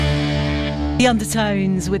The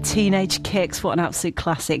Undertones with Teenage Kicks. What an absolute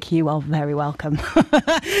classic. You are very welcome.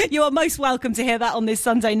 You are most welcome to hear that on this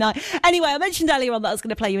Sunday night. Anyway, I mentioned earlier on that I was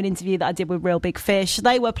going to play you an interview that I did with Real Big Fish.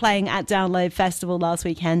 They were playing at Download Festival last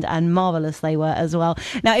weekend, and marvellous they were as well.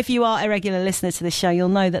 Now, if you are a regular listener to this show, you'll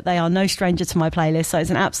know that they are no stranger to my playlist, so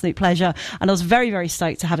it's an absolute pleasure, and I was very, very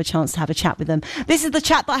stoked to have a chance to have a chat with them. This is the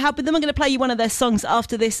chat that I had with them. I'm going to play you one of their songs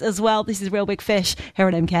after this as well. This is Real Big Fish here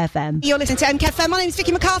on MKFM. You're listening to MKFM. My name is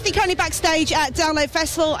Vicky McCarthy, currently backstage at Download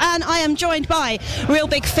Festival, and I am joined by Real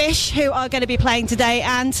Big Fish, who are going to be playing today,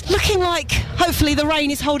 and looking like hopefully the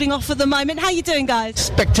rain is holding off at the moment. How you doing, guys?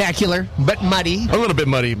 Spectacular, but muddy. A little bit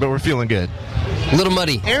muddy, but we're feeling good. A little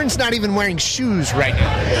muddy. Aaron's not even wearing shoes right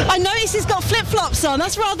now. I noticed he's got flip-flops on.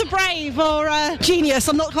 That's rather brave or genius.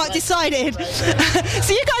 I'm not quite decided.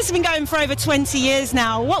 So you guys have been going for over 20 years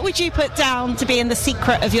now. What would you put down to being the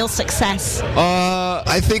secret of your success?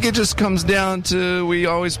 I think it just comes down to we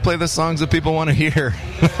always play the songs that people want to hear.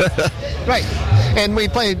 Right. And we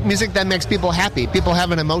play music that makes people happy. People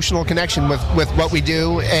have an emotional connection with what we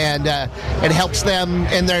do, and it helps them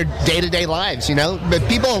in their day-to-day lives, you know? But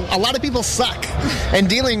a lot of people suck, and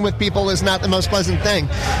dealing with people is not the most pleasant thing.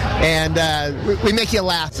 And we make you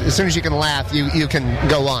laugh. As soon as you can laugh, you can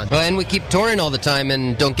go on. Well, and we keep touring all the time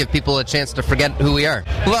and don't give people a chance to forget who we are.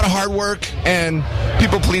 A lot of hard work and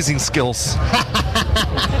people-pleasing skills.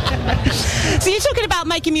 So you're talking about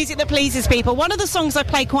making music that pleases people. One of the songs I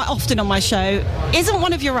play quite often on my show isn't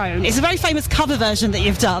one of your own. It's a very famous cover version that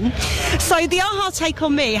you've done. So the A-ha Take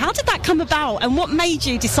On Me, how did that come about, and what made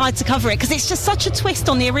you decide to cover it? Because it's just such a twist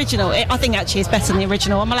on the original. I think actually it's better than the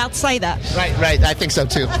original. I'm allowed to say that. Right. I think so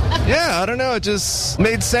too. Yeah, I don't know. It just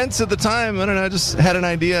made sense at the time. I don't know. I just had an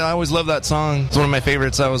idea. I always loved that song. It's one of my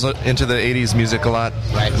favorites. I was into the 80s music a lot.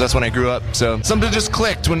 Right. That's when I grew up. So something just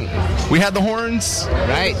clicked when we had the horns.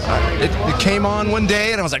 Right. It came on one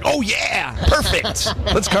day, and I was like, oh, yeah, perfect.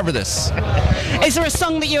 Let's cover this. Is there a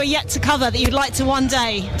song that you are yet to cover that you'd like to one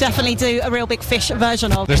day definitely do a Real Big Fish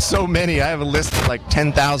version of? There's so many. I have a list of like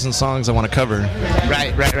 10,000 songs I want to cover.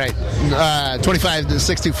 Right. 25 to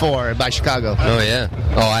 64 by Chicago. Oh, yeah.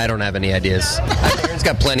 Oh, I don't have any ideas. Aaron's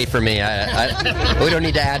got plenty for me. We don't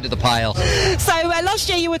need to add to the pile. So last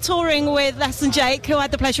year you were touring with Les and Jake, who I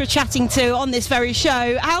had the pleasure of chatting to on this very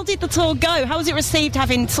show. How did the tour go? How was it received,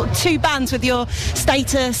 having two bands with your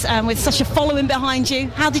status and with such a following behind you?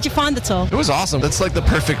 How did you find the tour? It was awesome. That's like the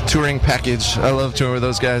perfect touring package. I love touring with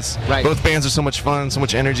those guys. Right. Both bands are so much fun, so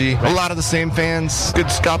much energy. Right. A lot of the same fans. Good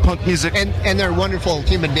ska punk music. And they're wonderful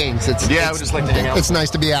human beings. I would just like to hang out. It's nice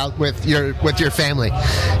to be out with your family,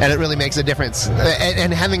 and it really makes a difference.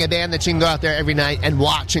 And having a band that you can go out there every night and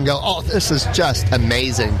watch and go, oh, this is just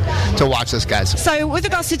amazing to watch this, guys. So with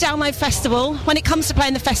regards to Download Festival, when it comes to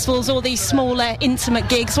playing the festivals, all these smaller, intimate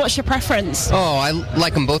gigs, what's your preference? Oh, I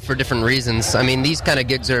like them both for different reasons. I mean, these kind of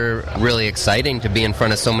gigs are really exciting to be in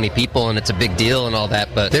front of so many people, and it's a big deal and all that,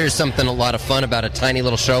 but there's something a lot of fun about a tiny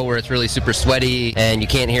little show where it's really super sweaty and you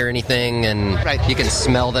can't hear anything and you can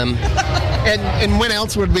smell them. And when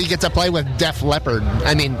else would we get to play with Def Leppard?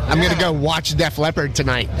 I mean, I'm going to go watch Def Leppard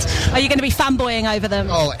tonight. Are you going to be fanboying over them?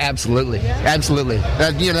 Oh, absolutely. Absolutely.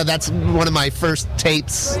 That's one of my first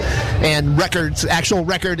tapes and records, actual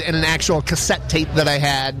record and an actual cassette tape that I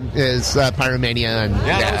had is Pyromania. And,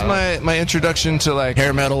 that was my introduction to like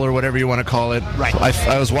hair metal or whatever you want to call it. Right.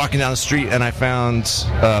 I was walking down the street and I found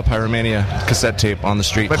Pyromania cassette tape on the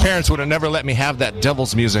street. My parents would have never let me have that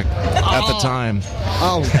Devil's music at the time.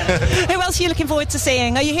 Oh. Who else are you looking forward to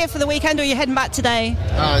seeing? Are you here for the weekend or are you heading back today?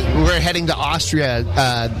 We're heading to Austria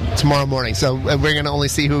tomorrow morning, so we're going to only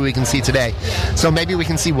see who we can see today. So maybe we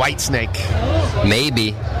can see Whitesnake.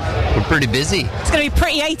 Maybe. We're pretty busy. It's going to be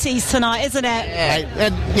pretty 80s tonight, isn't it?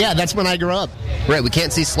 Yeah, that's when I grew up. Right, we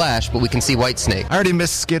can't see Slash, but we can see Whitesnake. I already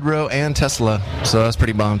missed Skid Row and Tesla, so I was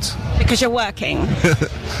pretty bummed. Because you're working.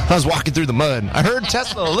 I was walking through the mud. I heard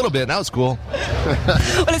Tesla a little bit, and that was cool.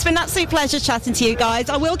 Well, it's been an absolute pleasure chatting to you guys.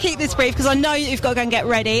 I will keep this brief because I know you've got to go and get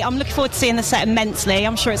ready. I'm looking forward to seeing the set immensely.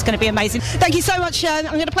 I'm sure it's going to be amazing. Thank you so much. I'm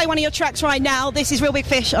going to play one of your tracks right now. This is Real Big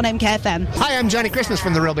Fish on MKFM. Hi, I'm Johnny Christmas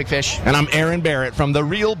from The Real Big Fish. And I'm Aaron Barrett from The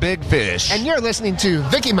Real Big Fish. And you're listening to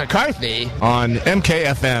Vicky McCarthy on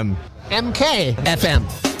MKFM.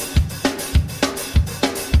 MKFM.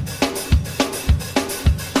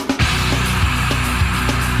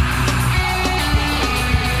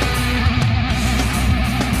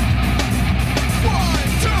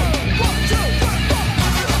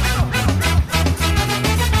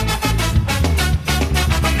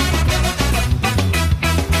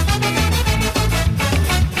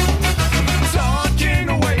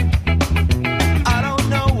 I don't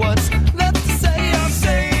know what's left to say, I'll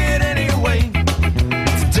say it anyway.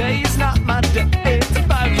 It's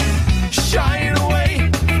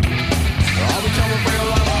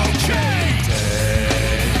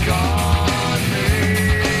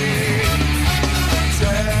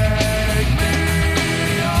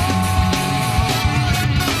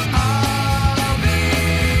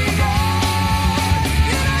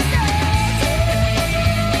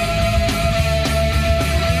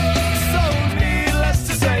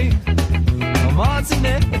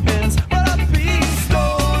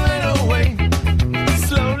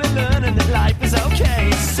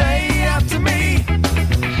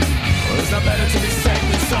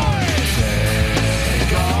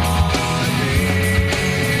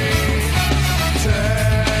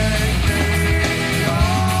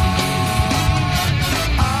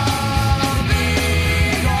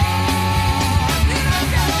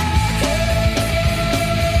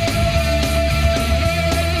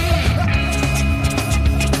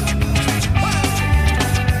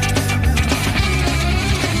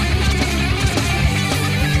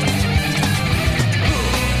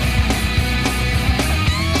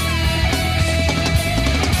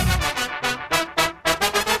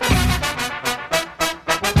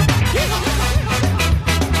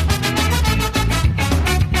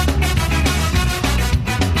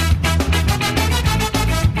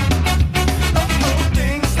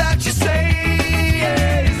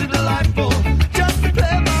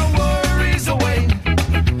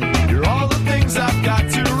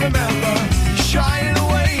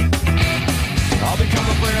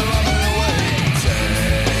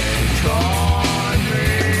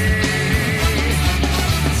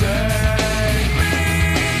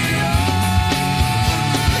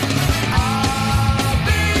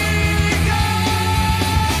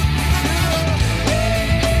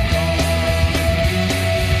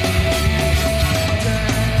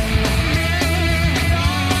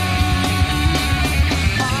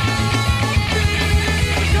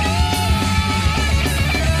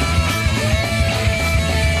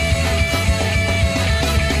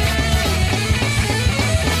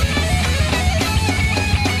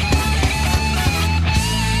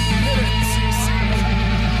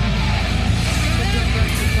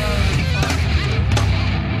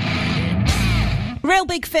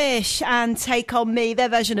Big Fish and Take On Me, their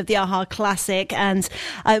version of the Aha classic, and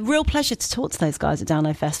a real pleasure to talk to those guys at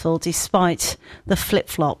Download Festival despite the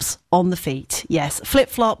flip-flops on the feet. Yes,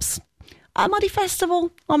 flip-flops. At Muddy Festival,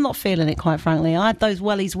 I'm not feeling it, quite frankly. I had those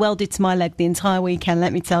wellies welded to my leg the entire weekend,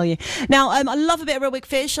 let me tell you. Now, I love a bit of Real Big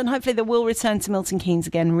Fish, and hopefully they will return to Milton Keynes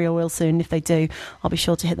again real soon. If they do, I'll be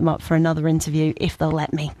sure to hit them up for another interview, if they'll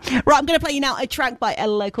let me. Right, I'm going to play you now a track by a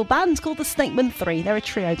local band called the Snakeman 3. They're a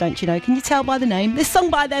trio, don't you know? Can you tell by the name? This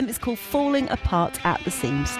song by them is called Falling Apart at the Seams.